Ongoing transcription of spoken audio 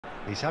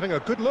He's having a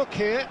good look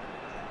here.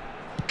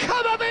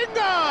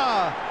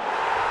 Camavinga!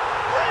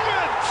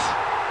 Brilliant!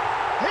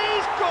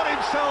 He's got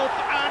himself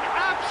an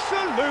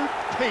absolute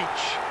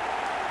peach.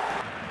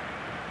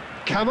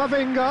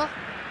 Camavinga.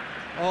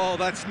 Oh,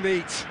 that's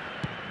neat.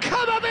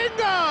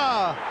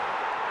 Camavinga!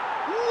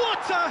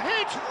 What a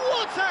hit!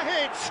 What a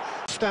hit!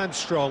 Stand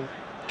strong.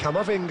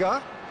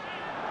 Camavinga.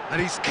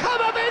 And he's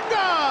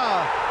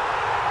Camavinga!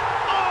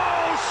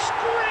 Oh,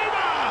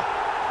 screamer!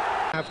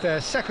 Have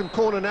their second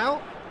corner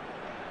now.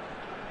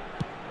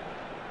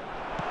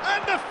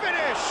 And the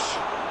finish!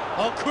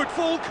 Oh, could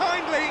fall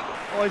kindly.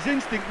 Oh, his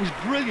instinct was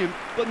brilliant,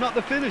 but not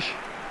the finish.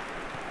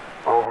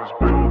 I was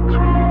built to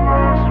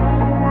last when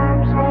the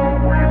waves are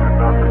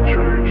waving. I could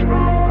change the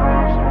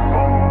past. I'm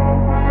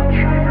all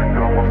achieving.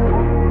 Got my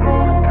foot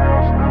on the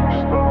gas, never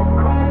stop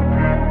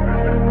competing.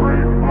 If you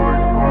break my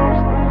glass,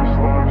 then this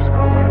life's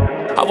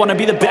gonna end. I wanna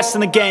be the best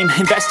in the game,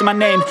 invest in my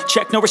name.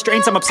 Check no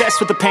restraints, I'm obsessed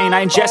with the pain.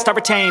 I ingest, I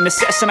retain,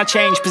 assess and I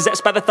change.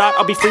 Possessed by the thought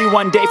I'll be free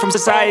one day from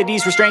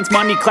society's restraints.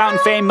 Money, clout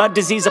and fame, mud,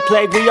 disease, a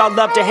plague. We all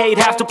love to hate,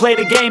 have to play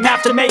the game,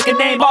 have to make a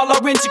name. All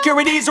our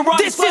insecurities are on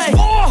display. This is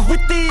war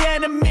with the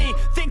enemy.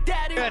 Think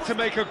that it to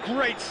make a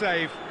great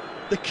save.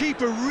 The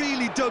keeper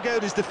really dug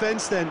out his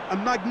defence then. A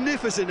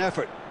magnificent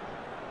effort.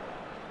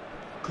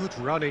 Good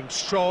running,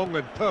 strong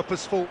and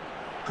purposeful.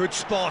 Good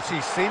spot,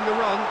 he's seen the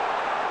run.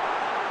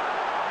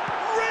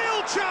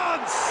 Real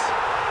chance!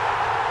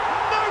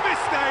 No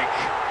mistake!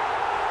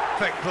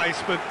 Perfect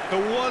placement, the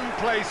one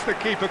place the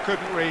keeper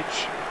couldn't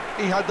reach.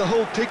 He had the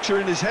whole picture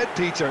in his head,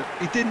 Peter.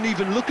 He didn't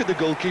even look at the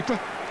goalkeeper.